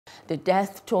The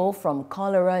death toll from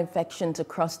cholera infections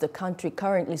across the country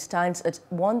currently stands at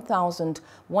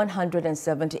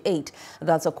 1,178.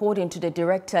 That's according to the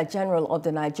Director General of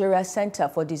the Nigeria Center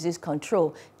for Disease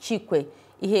Control, Chikwe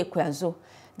Ihekweazu.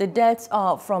 The deaths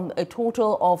are from a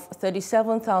total of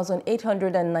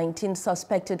 37,819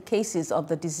 suspected cases of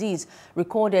the disease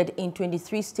recorded in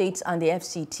 23 states and the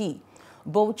FCT.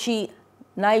 Bauchi,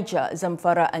 Niger,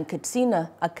 Zamfara and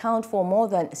Katsina account for more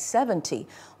than 70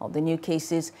 of the new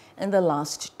cases in the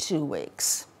last 2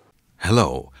 weeks.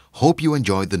 Hello, hope you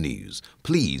enjoyed the news.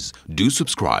 Please do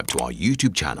subscribe to our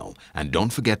YouTube channel and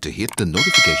don't forget to hit the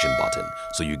notification button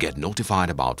so you get notified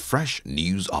about fresh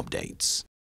news updates.